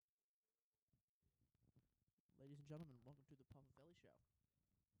gentlemen, welcome to the Puffaveli Show.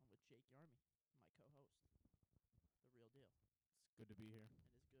 I'm with Jake Yarmy, my co-host, the real deal. It's good to be here. It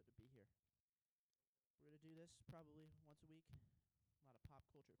is good to be here. We're going to do this probably once a week. A lot of pop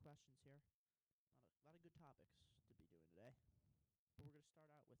culture questions here. A lot of good topics to be doing today. But we're going to start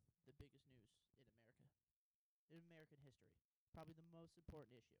out with the biggest news in America, in American history. Probably the most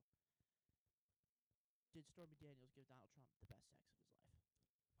important issue. Did Stormy Daniels give Donald Trump the best sex of his life?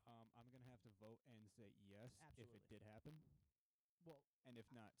 I'm going to have to vote and say yes Absolutely. if it did happen. Well, And if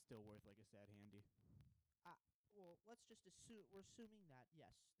not, still worth like a sad handy. let's just assume we're assuming that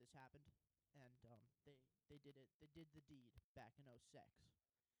yes, this happened, and they did it. They did the deed back in '06.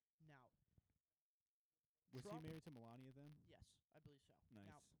 Now, Was Trump, he married to Melania then? yes, I believe so. Nice.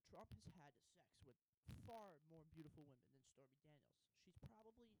 Now, Trump has had sex with far more beautiful women than Stormy Daniels. She's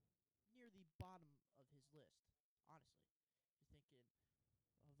probably near the bottom of his list. Honestly, you're thinking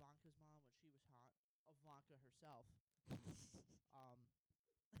Ivanka's mom when she was hot, Ivanka herself. Ivanka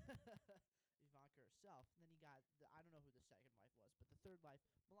herself. And then you got, I don't know who the second wife was, but the third wife,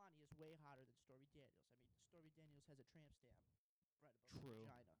 Melania, is way hotter than Stormy Daniels. I mean, Stormy Daniels has a tramp stamp right above her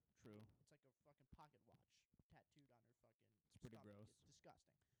vagina. True. It's like a fucking pocket watch tattooed on her fucking It's pretty stomach. gross. It's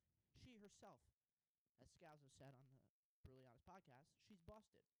disgusting. She herself, as Scouser said on the Brutally Honest podcast, she's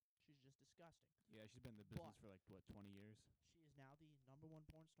busted. She's just disgusting. Yeah, she's been in the business for like, 20 years? She is now the number one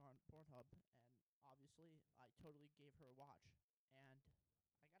porn star on Pornhub, and obviously I totally gave her a watch. And I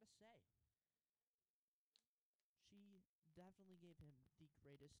gotta say, she definitely gave him the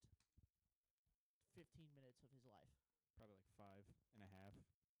greatest 15 minutes of his life. Probably like 5.5.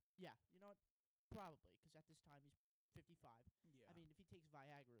 Yeah, you know what? Probably, because at this time he's 55. Yeah. I mean, if he takes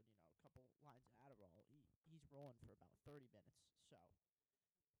Viagra and, a couple lines of Adderall, he's rolling for about 30 minutes. So,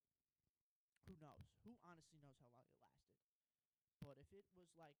 who knows? Who honestly knows how long it lasted? But if it was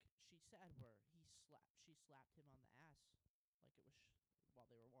like she said, where she slapped him on the ass, like it was while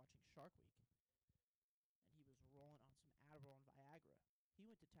they were watching Shark Week, and he was rolling on some Adderall and Viagra, he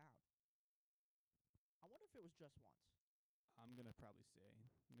went to town. I wonder if it was just once. I'm going to say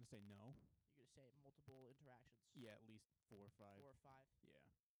no. You're going to say multiple interactions? Yeah, at least 4 or 5. 4 or 5? Yeah.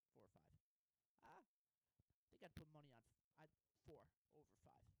 4 or 5. I think I'd put money on 4 over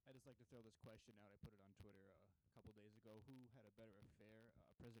 5. I just like to throw this question out. I put it on Twitter a couple days ago. Who had a better affair,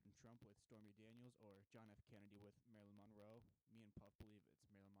 President Trump with Stormy Daniels or John F. Kennedy with Marilyn Monroe? Me and Puff believe it's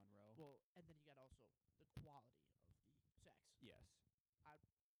Marilyn Monroe. Well, and then you got also the quality of the sex. Yes. I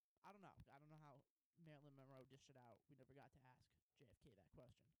don't know. I don't know how Marilyn Monroe dished it out. We never got to ask JFK that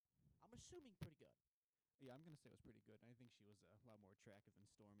question. I'm assuming pretty good. Yeah, I'm going to say it was pretty good. And I think she was a lot more attractive than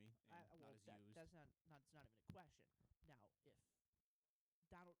Stormy and not as used. That's not even a question. Now,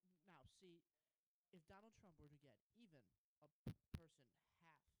 if Donald Trump were to get even a person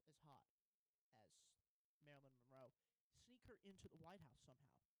half as hot as Marilyn Monroe, sneak her into the White House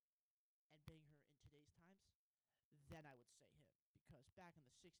somehow, and bang her in today's times, then I would say him. Because back in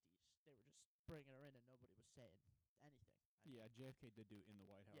the 60s, they were just bringing her in and nobody was saying anything. Yeah, JFK did do in the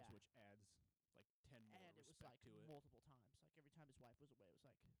White House, Yeah. which adds like 10 more and it was respect like to it. multiple times. Like every time his wife was away, it was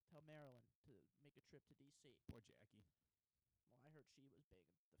like, tell Marilyn to make a trip to D.C. Poor Jackie. Well, I heard she was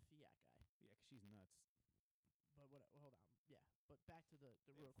banging the Fiat guy. Yeah, 'cause she's nuts. But hold on. Yeah, but back to the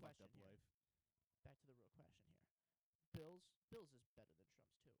They real have a fucked question up here. life. Back to the real question here. Bill's is better than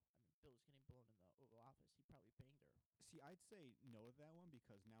Trump's too. I mean, Bill's getting blown in the Oval Office. He probably banged her. See, I'd say no to that one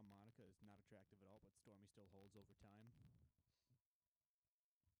because now Monica is not attractive at all, but Stormy still holds over time.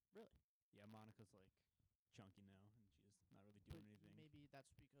 Really? Yeah, Monica's like chunky now, and she's not really doing anything. Maybe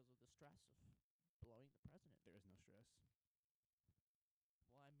that's because of the stress of blowing the president. There is no stress.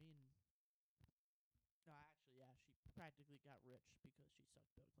 Well, I mean, no, actually, yeah, she practically got rich because she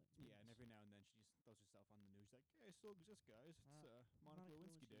sucked Bill Clinton's Yeah, and penis. every now and then she just throws herself on the news like, "Hey, I still exist, guys. It's Monica Monica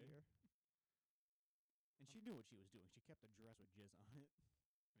Lewinsky Day." here. And she knew what she was doing. She kept a dress with jizz on it. I mean,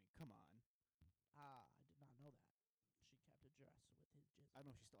 come on. I did not know that. She kept a dress with his jizz. I don't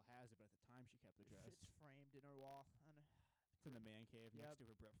know if she still has it, but at the time she kept the It's dress. framed in her wall. It's in the man cave Yep. next to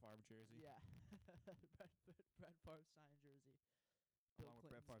her Brett Favre jersey. Yeah. Brett Favre signed jersey. Bill Along with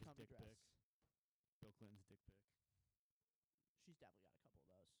Brett Clinton's Favre's tummy dick dress. Bill Clinton's dick pic. She's definitely got a couple of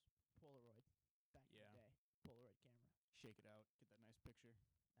those. Polaroid. Back in Yeah. the day. Polaroid camera. Shake it out. Get that nice picture.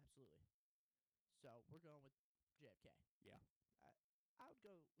 Absolutely. So we're going with JFK. Yeah. I would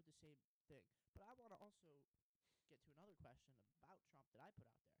go with the same thing. But I want to also get to another question about Trump that I put out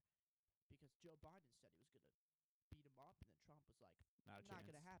there. Because Joe Biden said he was going to beat him up, and then Trump was like, Not not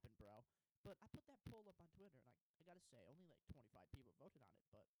going to happen, bro. But I put that poll up on Twitter, and I got to say, only like 25 people voted on it.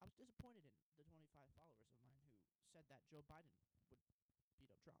 But I was disappointed in the 25 followers of mine who said that Joe Biden would beat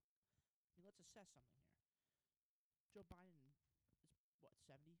up Trump. I mean, let's assess something here. Joe Biden is, what,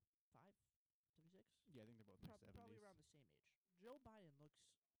 75, 76? Yeah, I think they're both in their 70s. Probably around the same age. Joe Biden looks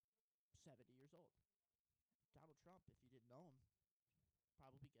 70 years old. Donald Trump, if you didn't know him,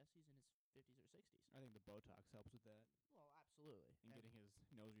 probably guess he's in his 50s or 60s. I think the Botox helps with that. Well, absolutely. And getting his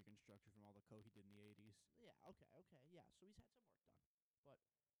nose reconstructed from all the coke he did in the 80s. Yeah, okay, yeah. So he's had some work done. But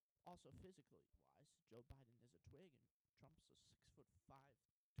also physically wise, Joe Biden is a twig, and Trump's a 6'5",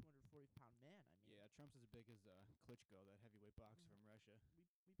 240-pound man. I mean, Yeah, Trump's as big as Klitschko, that heavyweight boxer from Russia.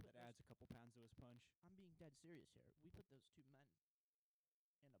 we put That adds a couple pounds to his punch. I'm being dead serious here. We put those two men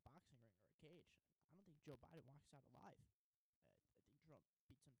in a boxing ring or a cage. I don't think Joe Biden walks out alive. I think Trump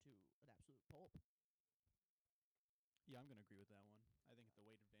beats him to an absolute pulp. Yeah, I'm gonna agree with that one. I think at the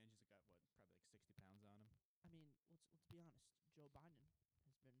weight advantage, he's got probably like 60 pounds on him. I mean, let's be honest. Joe Biden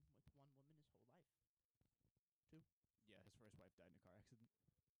has been with one woman his whole life. Two. Yeah, his first wife died in a car accident.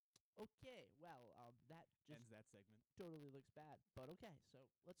 Okay, well, that just ends that segment. totally looks bad. But okay, so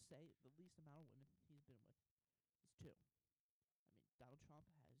let's say the least amount of women he's been with is two. I mean, Donald Trump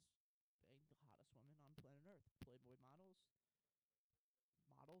has banged the hottest women on planet Earth. Playboy models,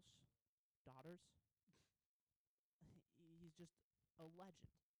 daughters. He's just a legend.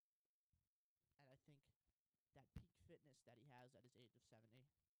 And I think that peak fitness that he has at his age of 70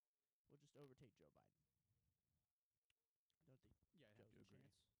 will just overtake Joe Biden. I don't think I'd Joe's a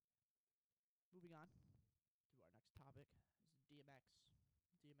chance. Moving on to our next topic is DMX.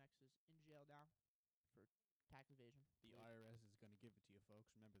 DMX is in jail now for tax evasion. The IRS is going to give it to you, folks.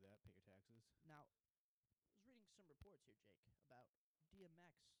 Remember that. Pay your taxes. Now, I was reading some reports here, Jake, about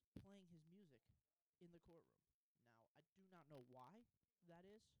DMX playing his music in the courtroom. Now, I do not know why that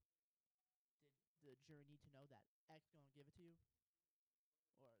is. Did the jury need to know that X going to give it to you?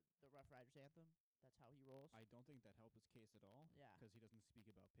 Or the Rough Riders anthem? That's how he rolls? I don't think that helped his case at all. Yeah. Because he doesn't speak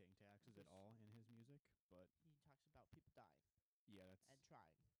about paying taxes at all in his music. But he talks about people dying. Yeah, that's... And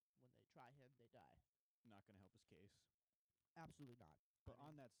trying. When they try him, they die. Not going to help his case. Absolutely not. But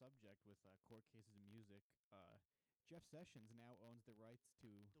on that subject with court cases and music, Jeff Sessions now owns the rights to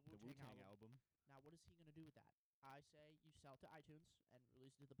the Wu-Tang album. Now, what is he going to do with that? I say you sell it to iTunes and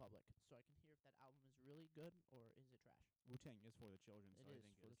release it to the public so I can hear if that album is really good or is it trash. Wu-Tang is for the children, so I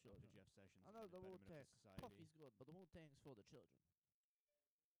think for the it's children. up to Jeff Sessions. I know the Wu-Tang. Puffy's good, but the Wu-Tang's for the children.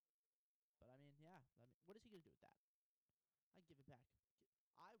 But I mean, yeah. What is he going to do with that? I give it back.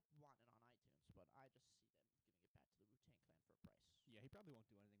 I want it on iTunes, but I just see them giving it back to the Wu-Tang Clan for a price. Yeah, he probably won't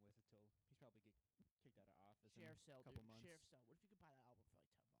do anything with it till he's probably get kicked out of office Sheriff in sale, a couple dude. months. Sheriff sale. What if you could buy that album for like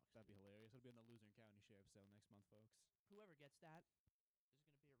 $10? That'd be hilarious. It'll be on the Luzerne County Sheriff sale next month, folks. Whoever gets that is going to be a rich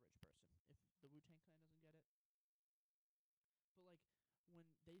person if the Wu-Tang Clan doesn't get it. But like when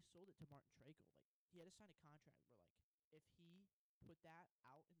they sold it to Martin Trejo, like he had to sign a contract where like if he put that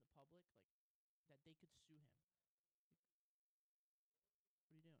out in the public, like that they could sue him. Like,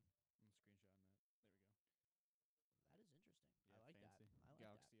 what are you doing? I'm screenshotting that. There we go. That is interesting. Yeah, I like fancy. that. I like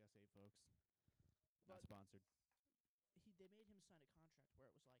Galaxy that. S8, folks. But not sponsored. They made him sign a contract where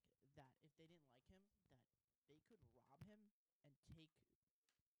it was like that if they didn't like him, that they could rob him and take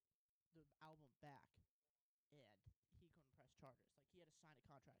the album back, and he couldn't press charges. Like he had to sign a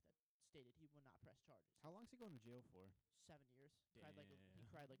contract that stated he would not press charges. How long is he going to jail for? 7 years. Damn. He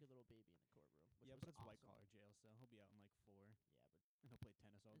cried like a little baby in the courtroom. Which Yeah, was but it's awesome. white collar jail, so he'll be out in like 4. Yeah, but and he'll play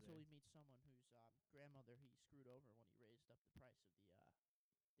tennis all until day. he meets someone whose grandmother he screwed over when he raised up the price of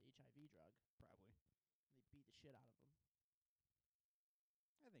the HIV drug. Probably. And they beat the shit out of him.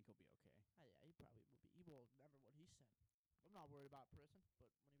 I think he'll be okay. Yeah, he probably will be. He will remember what he said. I'm not worried about prison, but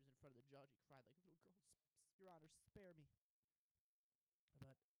when he was in front of the judge, he cried like a little girl. Your Honor, spare me.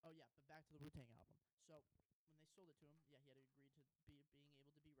 But but back to the Wu-Tang album. So when they sold it to him, yeah, he had to agree to being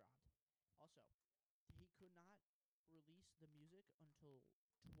able to be robbed. Also, he could not release the music until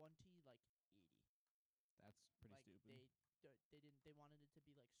 2080. That's pretty stupid. They wanted it to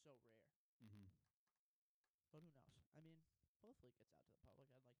be like so rare. Mm-hmm. But who knows? I mean, hopefully it gets out to the public.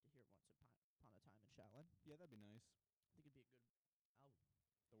 I'd like to hear Once Upon a Time in Shaolin. Yeah, that'd be nice. I think it'd be a good album.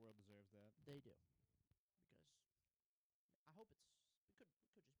 The world deserves that. They do, because I hope it could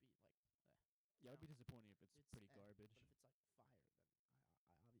just be like. Yeah, it'd be disappointing if it's pretty garbage. But if it's like fire,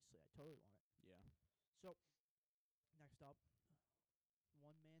 then I obviously I totally want it. Yeah. So next up,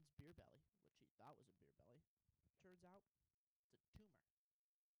 one man's beer belly, which he thought was a beer belly, turns out it's a tumor.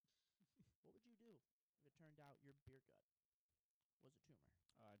 What would you do if it turned out your beer gut was a tumor?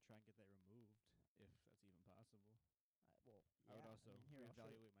 I'd try and get that removed, if that's even possible. Well, yeah. I would also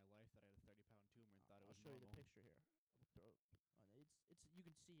reevaluate reevaluate my life that I had a 30-pound tumor and thought it was I'll show normal. you the picture here. It's you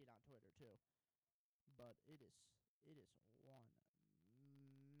can see it on Twitter too, but it is one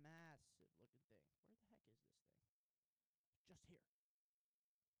massive looking thing. Where the heck is this thing?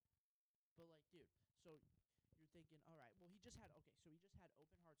 So you're thinking, all right, well, he just had open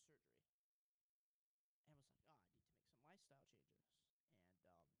heart surgery, and was like, oh, I need to make some lifestyle changes,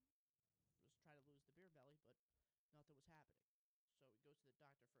 and was trying to lose the beer belly, but nothing was happening. So he goes to the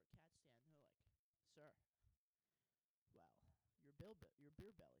doctor for a CAT scan, and they're like, sir, well, your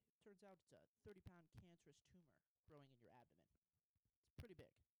beer belly, it turns out it's a 30-pound cancerous tumor growing in your abdomen. It's pretty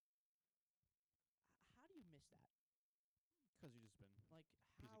big. How do you miss that? Because you've just been Like,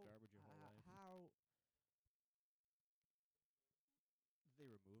 piece how? of garbage your whole life. How? Did they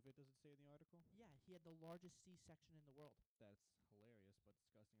remove it? Does it say in the article? Yeah, he had the largest C-section in the world. That's hilarious, but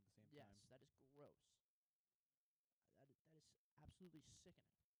disgusting at the same time. Yes, that is gross. That is absolutely sickening.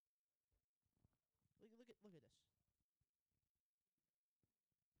 Look at this.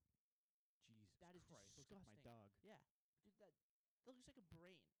 Jesus That is Christ! disgusting. Looks like my dog. Yeah, dude, that looks like a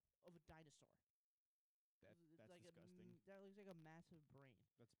brain of a dinosaur. That's like disgusting. That looks like a massive brain.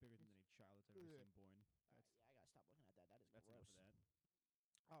 That's bigger than any child that's ever been born. Right, yeah, I gotta stop looking at that. That is That's gross. enough of that.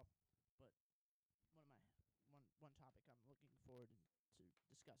 Oh, but one topic I'm looking forward to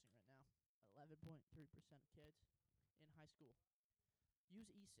discussing right now: 11.3% of kids in high school use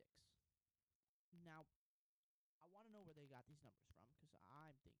e-cigs. Now, I want to know where they got these numbers from, because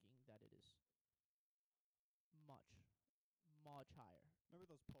I'm thinking that it is much higher. Remember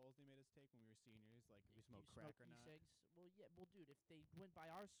those polls they made us take when we were seniors? Like, if we smoke crack or not? E-cigs? Well, yeah. Well, dude, if they went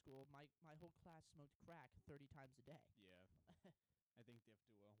by our school, my whole class smoked crack 30 times a day. Yeah. I think they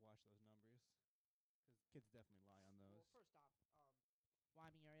have to watch those numbers. Because kids definitely lie on those. Well, first off,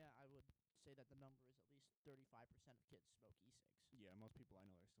 Wyoming area, I would say that the number is at least 35% of kids smoke e-cigs. Yeah, most people I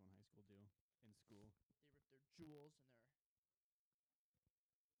know that are still in high school do. In school. They rip their Juuls and their... What is that other one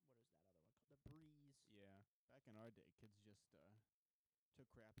called? The Breeze. Yeah. Back in our day, kids just took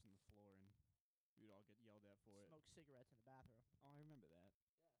craps on the floor and we'd all get yelled at for it. Smoke cigarettes in the bathroom. Oh, I remember that.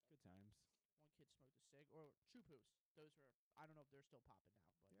 Yeah. Good times. One kid smoked a cig, or Chupoos. Those were, I don't know if they're still popping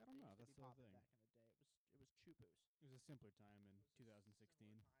now, but Yeah, I don't they know. used to That's be still a popping thing. back in the day. It was Chupoos. It was a simpler time in It was a 2016.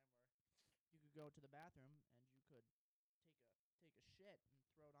 similar time where you could go to the bathroom and you could take a shit and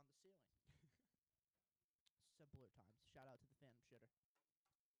throw it on the ceiling. Simpler times. Shout out to the Phantom Shitter.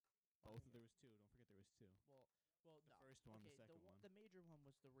 Both of there was two. Don't forget there was two. Well, The no. first one, the Okay, second one. The major one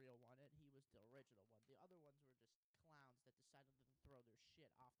was the real one, and he was the original one. The other ones were just clowns that decided to throw their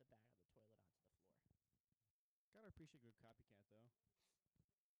shit off the back of the toilet onto the floor. Gotta appreciate good copycat, though.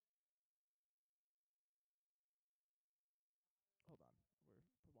 Hold on,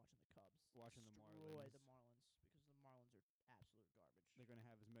 we're watching the Cubs Watching the destroy Marlins. the Marlins, because the Marlins are absolute garbage. They're gonna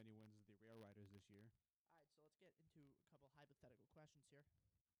have as many wins as the Rail Riders this year. All right, so let's get into a couple hypothetical questions here.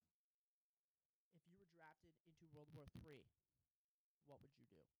 If you were drafted into World War III, what would you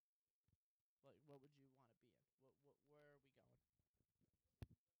do? Like, what would you want to be in? Where are we going?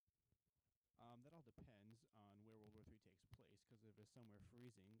 That all depends on where World War III takes place, because if it's somewhere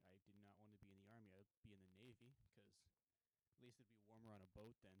freezing, I did not want to be in the Army. I'd be in the Navy, because at least it'd be warmer on a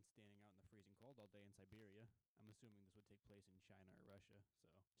boat than standing out in the freezing cold all day in Siberia. I'm assuming this would take place in China or Russia, so...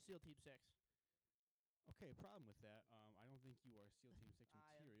 SEAL Team 6. Okay, problem with that. I don't think you are SEAL Team 6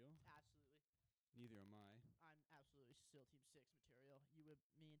 material. Absolutely. Neither am I. I'm absolutely SEAL Team 6 material. You whip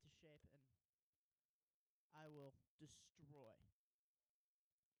me into shape, and I will destroy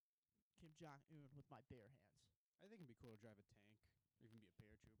Kim Jong-un with my bare hands. I think it'd be cool to drive a tank, or even be a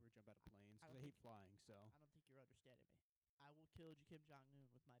paratrooper, jump out of planes, I because I don't hate think- flying, so... I don't think you're understanding me. I will kill Kim Jong-un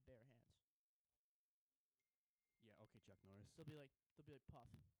with my bare hands. Yeah, okay, Chuck Norris. They'll be like, Puff,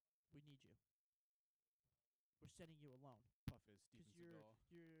 we need you. We're sending you alone. Puff is Steven Because Seagal.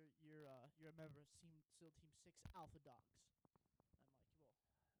 you're a member of SEAL Team 6 Alpha Dogs. I'm like,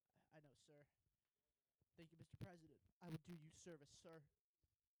 well, I know, sir. Thank you, Mr. President. I will do you service, sir.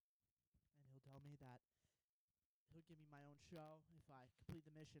 And he'll tell me that he'll give me my own show if I complete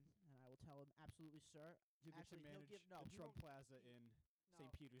the mission, and I will tell him, absolutely, sir. You get Actually, to he'll manage give no. the he Trump won't- Plaza he- in no,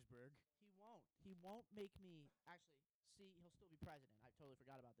 St. Petersburg. He won't. He won't make me. Actually, see, he'll still be president. I totally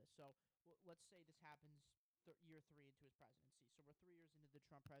forgot about this. So let's say this happens year 3 into his presidency. So we're 3 years into the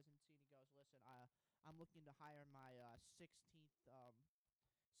Trump presidency, and he goes, "Listen, I'm looking to hire my 16th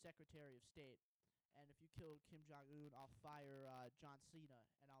Secretary of State, and if you kill Kim Jong Un, I'll fire John Cena,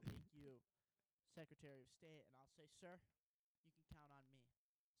 and I'll make you Secretary of State." And I'll say, "Sir, you can count on me."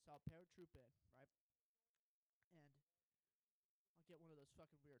 So I'll paratroop in, right? And I'll get one of those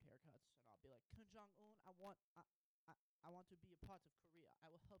fucking weird haircuts, and I'll be like, "Kim Jong Un, I want to be a part of Korea. I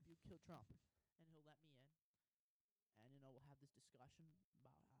will help you kill Trump," and he'll let me in. And we'll have this discussion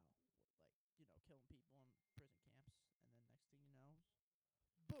about how, killing people in prison camps, and then next thing you know,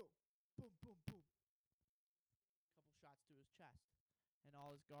 boom, boom, boom, boom, couple shots to his chest. and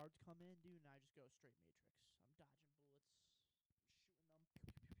all his guards come in, dude, and I just go straight Matrix. I'm dodging bullets, shooting them.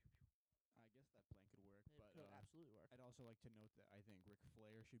 I guess that plan could work, It but could absolutely work. I'd also like to note that I think Ric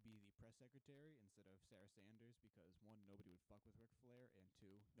Flair should be the press secretary instead of Sarah Sanders because, one, nobody would fuck with Ric Flair, and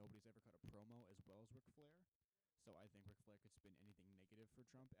two, nobody's ever cut a promo as well as Ric Flair. So I think Ric Flair could spin anything negative for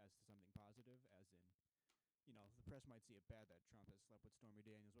Trump as to something positive, as in, the press might see it bad that Trump has slept with Stormy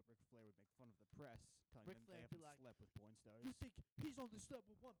Daniels, but Ric Flair would make fun of the press, telling Ric them Flair they would be haven't like, slept with porn stars. You think he's only slept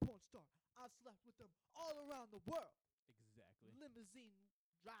with one porn star? I've slept with them all around the world. Exactly. Limousine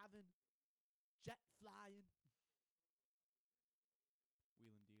driving, jet flying,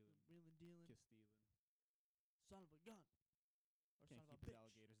 Wheeling dealing, wheeling dealing, kiss stealing. son of a gun, or Can't son of a keep his bitch.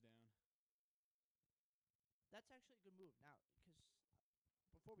 alligators down. That's actually a good move. Now, because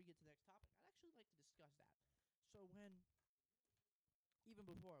before we get to the next topic, I'd actually like to discuss that. So even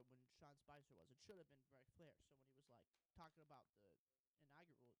before when Sean Spicer was, it should have been Ric Flair. So when he was like talking about the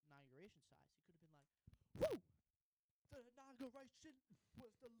inauguration size, he could have been like, "Woo! The inauguration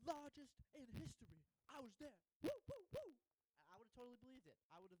was the largest in history. I was there. Woo, woo, woo!" And I would have totally believed it.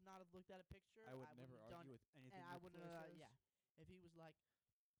 I would have not have looked at a picture. I would wouldn't never have done argue with anything and I Ric wouldn't. Flair says. Yeah, if he was like,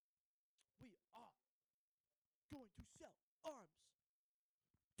 "We are going to sell arms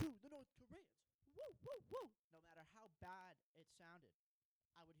to the North Koreans." Woo, woo, woo. No matter how bad it sounded,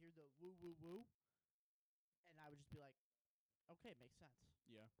 I would hear the woo, woo, woo, and I would just be like, okay, makes sense.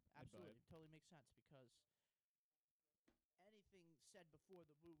 Yeah, Absolutely. It totally makes sense because anything said before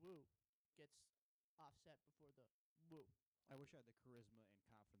the woo, woo gets offset before the woo. I wish I had the charisma and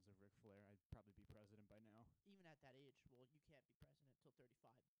confidence of Ric Flair. I'd probably be president by now. Even at that age, well, you can't be president till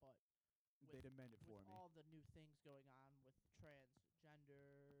 35, but They'd amend it for with me. all the new things going on with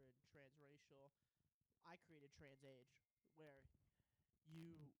transgender and transracial, I created trans age, where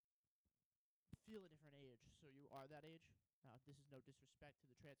you feel a different age, so you are that age. Now, this is no disrespect to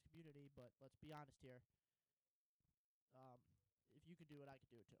the trans community, but let's be honest here. If you could do it, I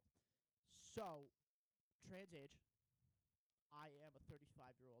could do it too. So, trans age, I am a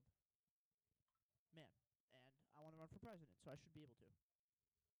 35-year-old man, and I want to run for president, so I should be able to.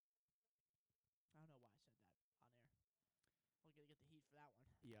 I don't know why I said that on air. I'm going to get the heat for that one.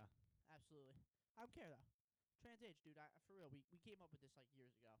 Yeah. Absolutely. I don't care, though. Trans age, dude, for real, we came up with this, like,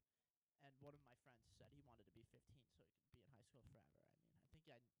 years ago. And one of my friends said he wanted to be 15 so he could be in high school forever. I mean,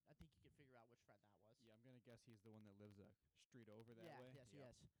 I think you could figure out which friend that was. Yeah, I'm going to guess he's the one that lives a street over that way. Yes,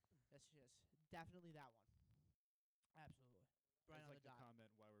 yes. Yes, yes. Definitely that one. Absolutely. Right I'd on like the to dot.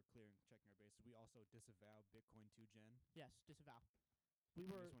 comment while we're checking our bases. We also disavow Bitcoin 2Gen. Yes, disavow. We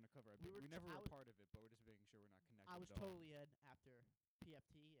just want to cover it. We never were a part of it, but we're just making sure we're not connected. I was at all. totally in after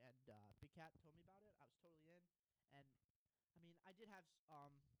PFT and Big Cat told me about it. I was totally in. And, I mean, I did have,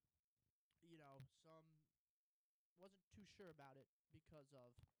 wasn't too sure about it because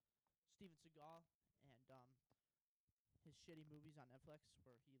of Steven Seagal and his shitty movies on Netflix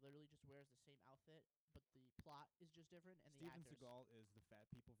where he literally just wears the same outfit, but the plot is just different and the actors. Steven Seagal is the fat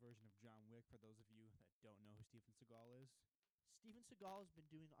people version of John Wick, for those of you that don't know who Steven Seagal is. Steven Seagal has been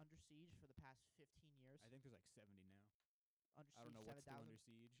doing Under Siege for the past 15 years. I think there's like 70 now. Under Siege, I don't know what's still 7,000. Under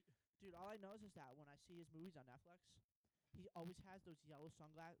Siege. Dude, all I know is that when I see his movies on Netflix, he always has those yellow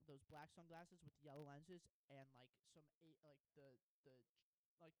those black sunglasses with the yellow lenses, and like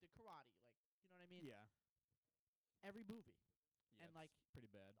the karate, like, you know what I mean? Yeah. Every movie. Yeah, and like pretty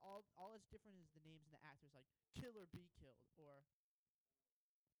bad. All that's different is the names and the actors, like Kill or Be Killed, or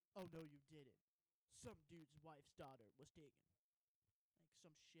Oh No You Didn't. Some dude's wife's daughter was taken. Like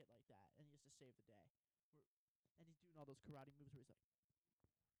some shit like that, and he has to save the day. And he's doing all those karate moves where he's like,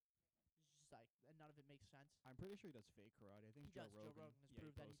 it's just like, and none of it makes sense. I'm pretty sure he does fake karate. I think Joe Rogan has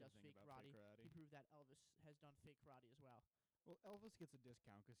proved that he does fake karate. karate. He proved that Elvis has done fake karate as well. Well, Elvis gets a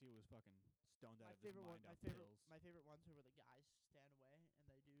discount because he was fucking stoned out of his favorite mind one, off pills. my favorite ones are where the guys stand away and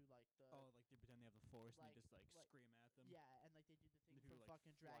they do like the like they pretend they have the force and they just like scream at them. Yeah, and like they do the thing the from people,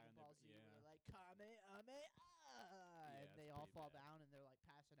 fucking Dragon Ball Z where they're like Kamehameha, and they all fall down and they're like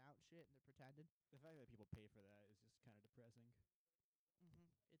passing out and shit and they're pretending. The fact that people pay for that is just kind of depressing.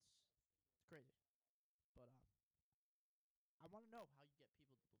 It's crazy, but I want to know how you get people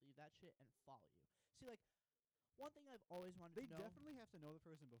to believe that shit and follow you. See, like, one thing I've always wanted to know. They definitely have to know the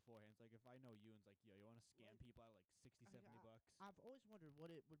person beforehand. It's like if I know you and it's like, yo, you want to scam people out like 60, 70 bucks. I've always wondered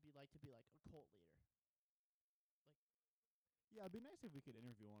what it would be like to be like a cult leader. Like, yeah, it'd be nice if we could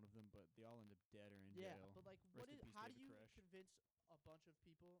interview one of them, but they all end up dead or in jail. Yeah, but like, how do you convince a bunch of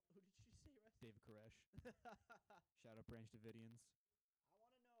people? Who did you say? David Koresh. Shout out Branch Davidians. I want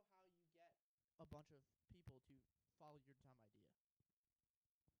to know how you get a bunch of people to follow your dumb idea.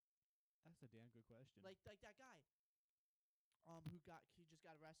 That's a damn good question. Like that guy. he just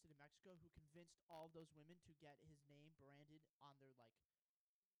got arrested in Mexico, who convinced all of those women to get his name branded on their like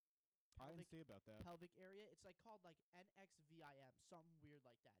I didn't pelvic see about that. pelvic area. It's like called like NXVIM, something weird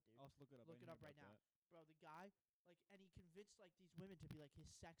like that, dude. I'll just look it up. Look it up right now, bro. The guy and he convinced like these women to be like his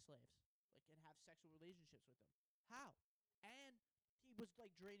sex slaves, like and have sexual relationships with them. How? And he was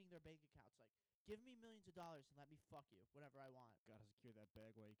like draining their bank accounts, like give me millions of dollars and let me fuck you whenever I want. Gotta secure that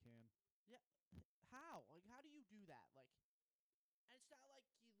bag while you can. Yeah, how? Like how do you do that? Like, and it's not like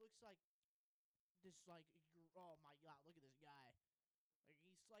he looks like this like oh my god, look at this guy. Like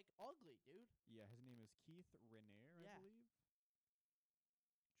he's like ugly, dude. Yeah, his name is Keith Raniere, I believe.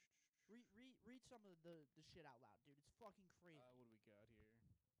 Read some of the shit out loud, dude. It's fucking crazy. What do we got here?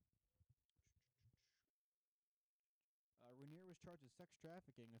 Raniere was charged with sex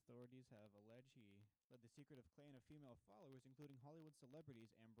trafficking. Authorities have alleged he led the secretive clan of female followers, including Hollywood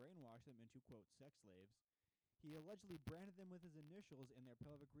celebrities, and brainwashed them into, quote, sex slaves. He allegedly branded them with his initials in their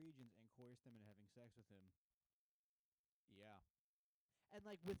pelvic regions and coerced them into having sex with him. Yeah. And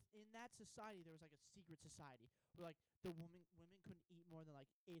like within that society, there was like a secret society where like the women couldn't eat more than like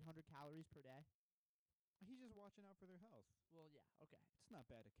 800 calories per day. He's just watching out for their health. Well, yeah, okay. It's not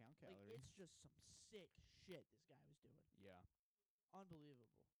bad to count calories. Like, it's just some sick shit this guy was doing. Yeah.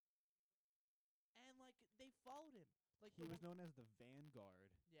 Unbelievable. And like they followed him. Like he was known as the Vanguard.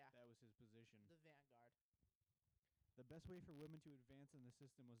 Yeah. That was his position. The Vanguard. The best way for women to advance in the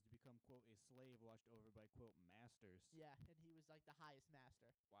system was to become, quote, a slave watched over by, quote, masters. Yeah, and he was like the highest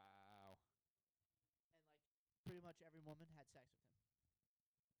master. Wow. And like pretty much every woman had sex with him.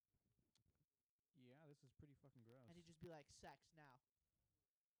 Yeah, this is pretty fucking gross. And he'd just be like, sex now.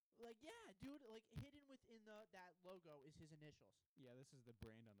 Like, yeah, dude, like hidden within that logo is his initials. Yeah, this is the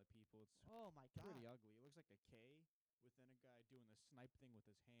brand on the people. It's oh my god. Pretty ugly. It looks like a K within a guy doing the snipe thing with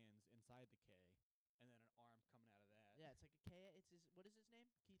his hands inside the K. And then an arm coming out of that. Yeah, it's like a K. It's his. What is his name?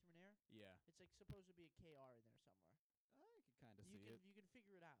 Keith Raniere. Yeah. It's like supposed to be a KR in there somewhere. I could kind of see it. You can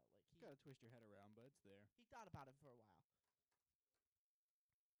figure it out. Like you gotta twist your head around, but it's there. He thought about it for a while.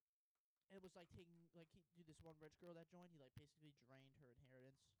 It was like taking this one rich girl that joined. He like basically drained her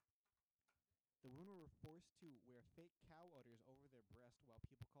inheritance. The women were forced to wear fake cow udders over their breast while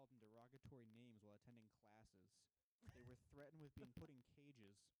people called them derogatory names while attending classes. They were threatened with being put in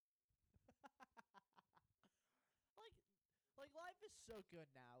cages. Like life is so good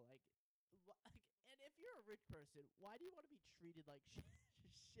now. Like, and if you're a rich person, why do you want to be treated like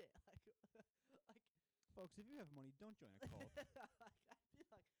shit? Like, folks, if you have money, don't join a cult.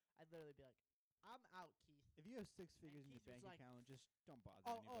 I'd literally be like, I'm out, Keith. If you have 6 figures in your bank account, just don't bother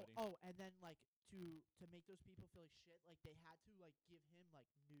anybody. And then like to make those people feel like shit, like they had to like give him like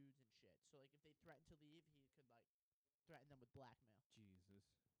nudes and shit. So like if they threatened to leave, he could like threaten them with blackmail.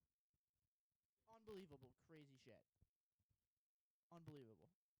 Jesus. Unbelievable, crazy shit.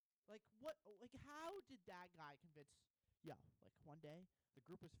 Unbelievable. Like what? Like how did that guy convince? Yo, like one day. The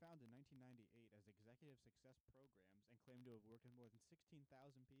group was founded in 1998 as Executive Success Programs and claimed to have worked with more than 16,000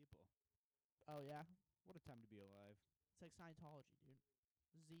 people. Oh yeah. What a time to be alive. It's like Scientology, dude.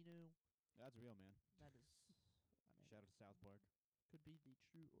 Xenu. That's real, man. That is. I mean, shout out to South Park. Could be the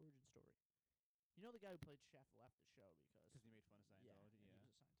true origin story. You know the guy who played Chef left the show because he made fun of Scientology. Yeah, he was a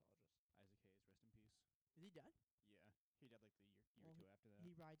Scientologist. Isaac Hayes, rest in peace. Is he dead? Yeah, he died like the year or two after that.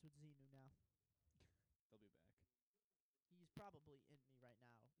 He rides with Xenu now. They'll be back. He's probably in me right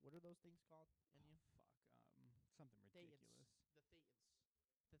now. What are those things called in you? Fuck. Something ridiculous. The Thetans.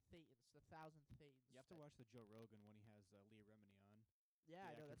 The Thetans. The 1,000 Thetans. You have to watch the Joe Rogan when he has Leah Remini on. Yeah,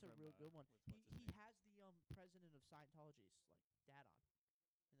 I know. That's a real good one. He has the president of Scientology's like dad on.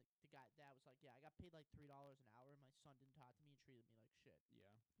 And the dad was like, yeah, I got paid like $3 an hour, and my son didn't talk to me and treated me like shit. Yeah.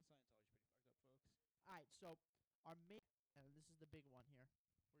 Scientology's pretty fucked up, folks. All right, so our main, and this is the big one here.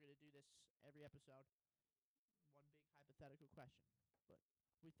 We're going to do this every episode. One big hypothetical question. But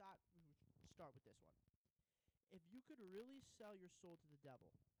we thought we would start with this one. If you could really sell your soul to the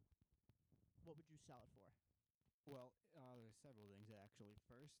devil, what would you sell it for? Well, there's several things, actually.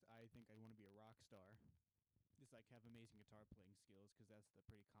 First, I think I'd want to be a rock star. Just, like, have amazing guitar playing skills, because that's the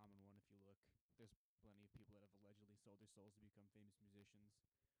pretty common one if you look. There's plenty of people that have allegedly sold their souls to become famous musicians.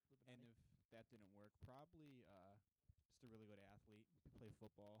 And if that didn't work, probably just a really good athlete, play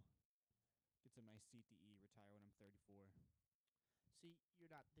football, get some nice CTE, retire when I'm 34. See, you're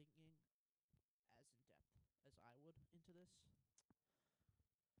not thinking as in depth as I would into this.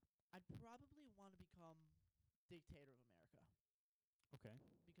 I'd probably want to become dictator of America. Okay.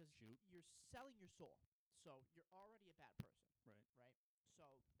 Because you're selling your soul. So you're already a bad person. Right. Right? So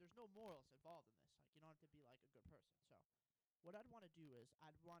there's no morals involved in this. Like, you don't have to be like a good person. So what I'd want to do is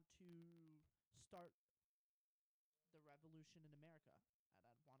I'd want to start the revolution in America, and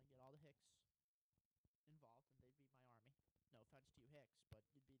I'd want to get all the Hicks involved, and they'd be my army. No offense to you Hicks, but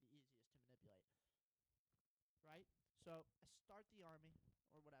you'd be the easiest to manipulate. Right? So I start the army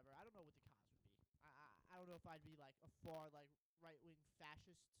or whatever. I don't know what the cause would be. I don't know if I'd be like a far like right-wing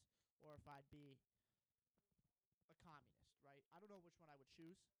fascist or if I'd be a communist, right? I don't know which one I would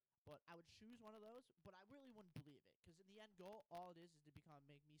choose, but I would choose one of those, but I really wouldn't believe it because in the end goal, all it is to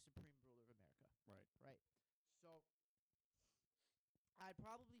make me supreme ruler of America. Right. Right. So I'd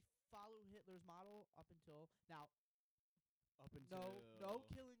probably follow Hitler's model up until now. Up until No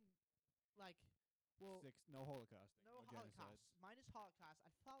killing, like, well, no Holocausting, no genocides. Holocaust, minus Holocaust.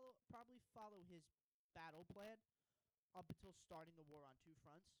 I'd probably follow his battle plan up until starting the war on two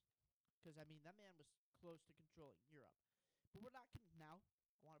fronts, because I mean that man was close to controlling Europe. But we're not now.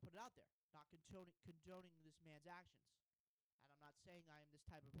 I want to put it out there, not condoning this man's actions, and I'm not saying I am this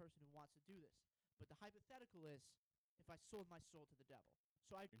type of person who wants to do this. But the hypothetical is, if I sold my soul to the devil,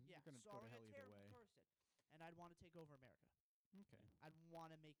 so You're gonna so go to I'm hell a either terrible way. person, and I'd want to take over America. Okay. I'd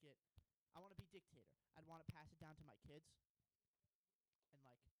want to make it. I want to be dictator. I'd want to pass it down to my kids. And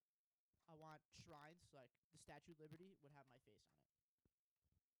like, I want shrines like the Statue of Liberty would have my face on it.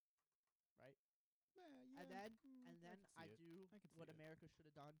 Right? Yeah. And then I do what America should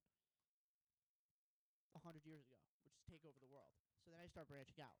have done 100 years ago, which is take over the world. So then I start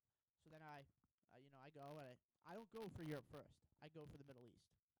branching out. So then I go and I don't go for Europe first. I go for the Middle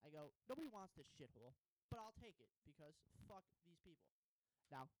East. I go, nobody wants this shithole, but I'll take it because fuck these people.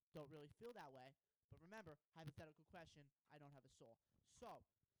 Now, don't really feel that way, but remember, hypothetical question, I don't have a soul. So,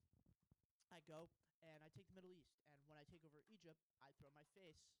 I go and I take the Middle East, and when I take over Egypt, I throw my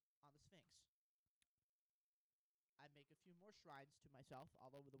face on the Sphinx. I make a few more shrines to myself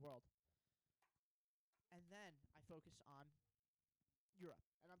all over the world. And then I focus on Europe.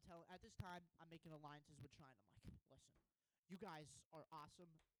 And at this time, I'm making alliances with China. I'm like, listen, you guys are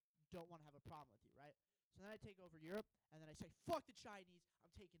awesome. Don't want to have a problem with you, right? So then I take over Europe, and then I say, fuck the Chinese,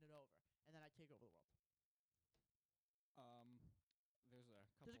 I'm taking it over. And then I take over the world.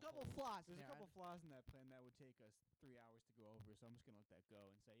 There's a couple flaws There's in a there. couple flaws in that plan that would take us 3 hours to go over, so I'm just going to let that go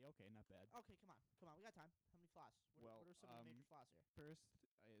and say, okay, not bad. Okay, come on, we got time. How many flaws? What are some of the major flaws here? First,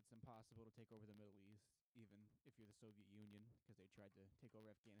 it's impossible to take over the Middle East, even if you're the Soviet Union, because they tried to take over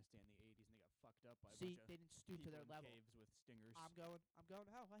Afghanistan in the 80s and they got fucked up by a bunch of they didn't stoop to their people in level. caves with stingers. I'm going,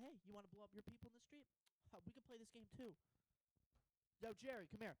 oh, hey, you want to blow up your people in the street? We can play this game too. Yo, Jerry,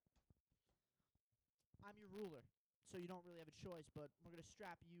 come here. I'm your ruler, so you don't really have a choice, but we're going to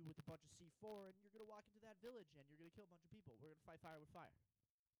strap you with a bunch of C4, and you're going to walk into that village, and you're going to kill a bunch of people. We're going to fight fire with fire.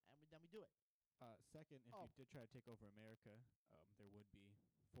 And then we do it. Second, if you did try to take over America, there would be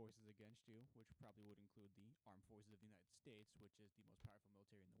forces against you, which probably would include the armed forces of the United States, which is the most powerful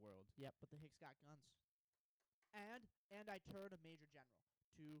military in the world. Yep, but the Hicks got guns. And I turn a major general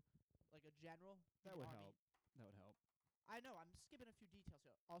to, like, a general. That would help. That would help. I know, I'm skipping a few details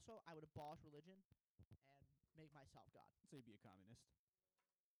here. Also, I would abolish religion and make myself God. So you'd be a communist.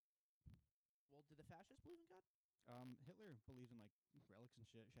 Well, did the fascists believe in God? Hitler believed in, like, relics and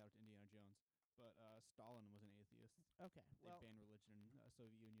shit. Shout out to Indiana Jones. But Stalin was an atheist. Okay, well... They banned religion in the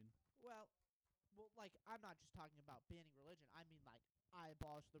Soviet Union. Well, like, I'm not just talking about banning religion. I mean, like, I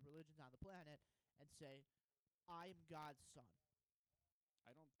abolish the religions on the planet and say, I am God's son.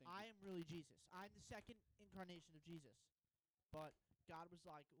 I don't think... I am really Jesus. I'm the second incarnation of Jesus. But God was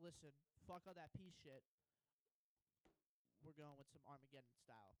like, listen, fuck all that peace shit. We're going with some Armageddon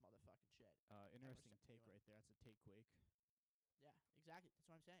style motherfucking shit. Interesting take right there. That's a take quake. Yeah, exactly. That's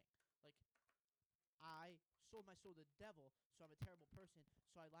what I'm saying. Like, I sold my soul to the devil, so I'm a terrible person.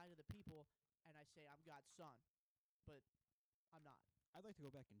 So I lie to the people, and I say I'm God's son. But I'm not. I'd like to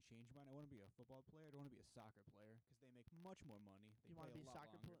go back and change mine. I want to be a football player. I don't want to be a soccer player because they make much more money. They you want to be a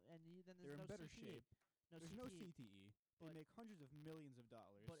soccer player, and then there's They're no in better CTE. shape. There's no CTE. They make hundreds of millions of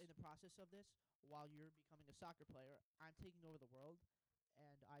dollars. But in the process of this, while you're becoming a soccer player, I'm taking over the world,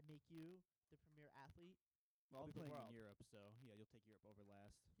 and I make you the premier athlete I'll be of the playing world. in Europe, so yeah, you'll take Europe over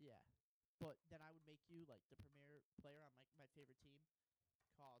last. Yeah. But then I would make you, like, the premier player on my favorite team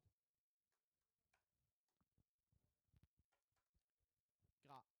called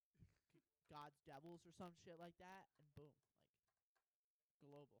God's Devils or some shit like that, and boom,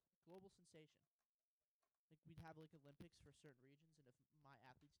 like, global sensation. Like, we'd have, like, Olympics for certain regions, and if my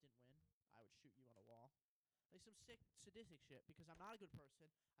athletes didn't win, I would shoot you on a wall. Like, some sick, sadistic shit, because I'm not a good person.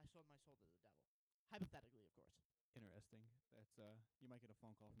 I sold my soul to the devil. Hypothetically, of course. Interesting. That's you might get a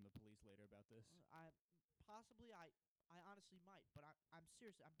phone call from the police later about this. I honestly might, but I'm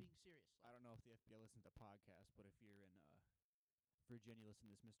serious. I'm being serious. I don't know if the FBI listens to podcasts, but if you're in Virginia, listen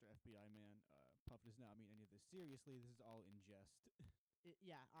to this, Mr. FBI man. Puff does not mean any of this seriously. This is all in jest.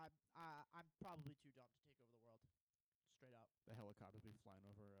 Yeah, I'm probably too dumb to take over the world. Straight up. The helicopter will be flying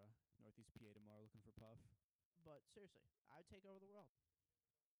over Northeast PA tomorrow looking for Puff. But seriously, I'd take over the world.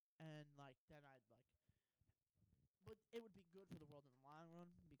 And, like, then I'd, like... But it would be good for the world in the long run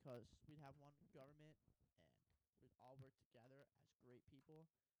because we'd have one government and we'd all work together as great people.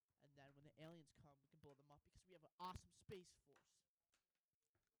 And then when the aliens come, we can blow them up because we have an awesome space force.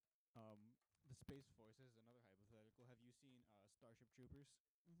 The Space Force is another hypothetical. Have you seen Starship Troopers?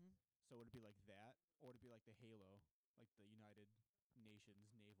 Mm-hmm. So would it be like that, or would it be like the Halo, like the United Nations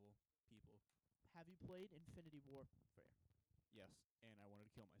naval people? Have you played Infinity Warfare? Yes, and I wanted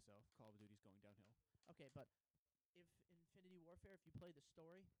to kill myself. Call of Duty's going downhill. Okay, but if Infinity Warfare, if you play the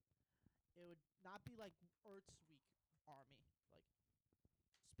story, it would not be like Earth's weak army, like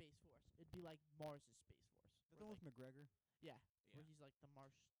Space Force. It'd be like Mars's Space Force. The one with McGregor? Yeah, Yeah. where he's like the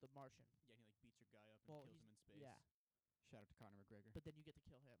Martian. Yeah, and he like beats your guy up and kills him in space. Yeah. Shout out to Conor McGregor. But then you get to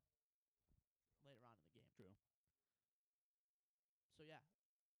kill him later on in the game. True. So yeah,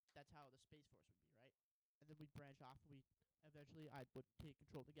 that's how the Space Force would be, right? And then we'd branch off. Eventually I would take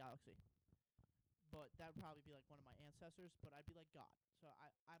control of the galaxy. But that would probably be like one of my ancestors. But I'd be like God. So I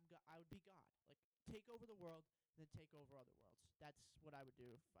would be God. Like take over the world, and then take over other worlds. That's what I would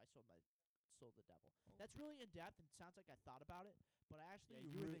do if I sold the devil. Oh. That's really in depth, and it sounds like I thought about it, but I actually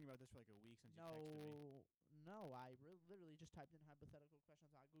you were thinking about this for like a week since you texted me. No, I literally just typed in hypothetical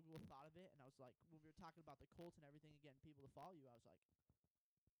questions on Google, thought of it, and I was like, when we were talking about the cults and everything and getting people to follow you, I was like,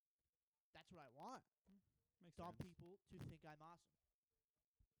 that's what I want. Makes Dumb sense. people to think I'm awesome.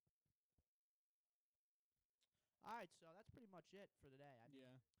 All right, so that's pretty much it for today. I mean,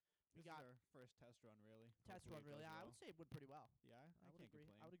 Yeah. we This got is our first test run, really. test Hopefully run, it really. goes I well. would say it went pretty well. Yeah, I would can't agree.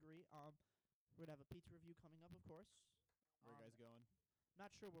 complain. I would agree. We're gonna have a pizza review coming up, of course. Where are you guys going?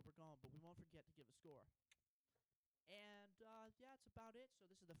 Not sure where we're going, but we won't forget to give a score. And yeah, that's about it. So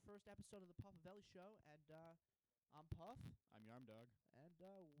this is the first episode of the Puffaveli Show, and I'm Puff, I'm Yarm Dog. and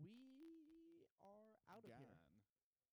we are out of here. Gone.